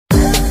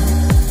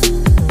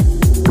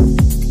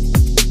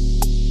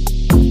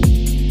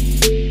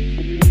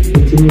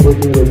continue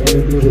working with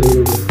anything related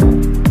with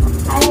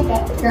that. Hi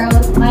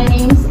girls, my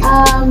name's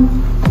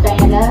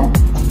Diana.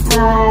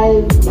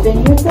 I've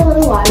been here for a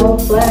little while,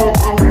 but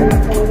I can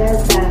tell you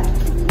guys that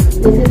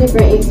this is a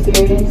great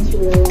experience to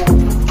really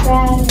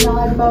expand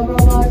knowledge about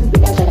Roblox. If you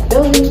guys like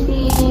building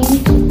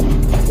things,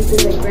 this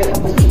is a great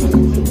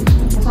opportunity too.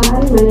 Hi,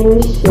 my name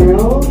is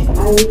Cheryl.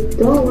 I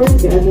don't work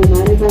here. I was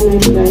invited by my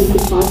friend to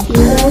talk to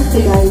you guys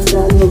because I've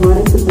done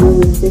robotics since I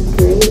was in 6th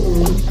grade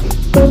and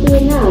still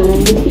doing now, and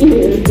I'm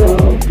here, so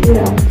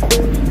yeah.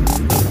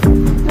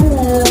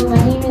 Hello, my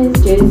name is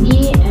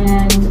Josie,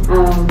 and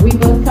we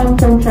both come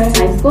from Troy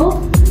High School.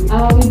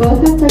 We both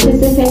have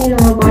participated in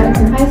robotics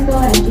in high school,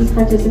 and she's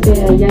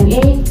participated at a young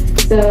age.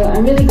 So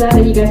I'm really glad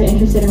that you guys are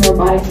interested in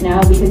robotics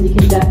now because you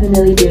can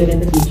definitely do it in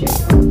the future.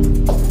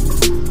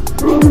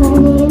 Hi, my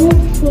name is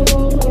Phoenix,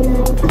 and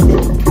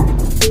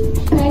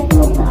I like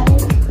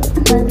robotics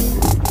because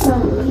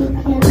you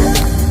can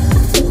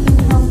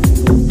help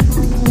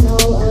people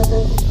know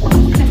other stuff.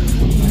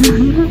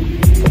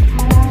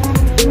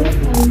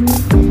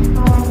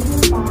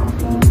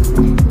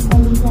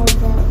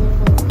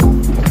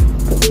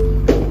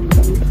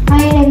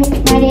 Hi,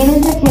 my name is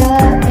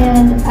Michaela,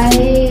 and I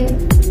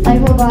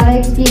like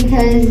robotics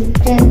because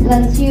it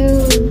lets you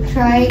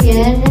try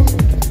again,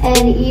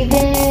 and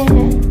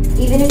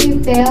even if you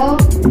fail,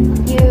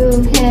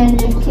 you can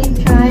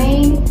keep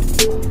trying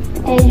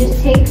and just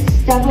take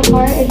stuff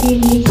apart if you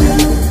need to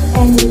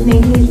and just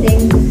make new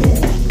things with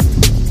it.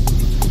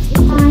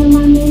 Hi,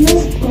 my name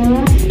is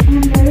Kayla, and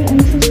I'm very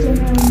interested in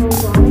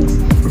robotics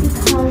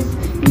because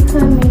you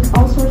can make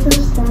all sorts of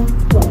stuff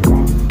with it.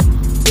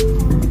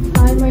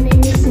 Hi, my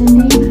name is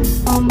Cindy.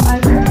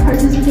 I've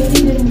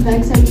participated in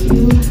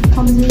VexIQ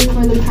Comedy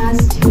for the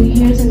past 2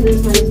 years, and this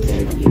is my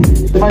 3rd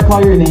year. If I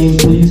call your name,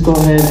 please go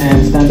ahead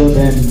and stand up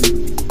and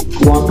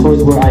walk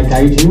towards where I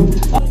guide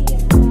you.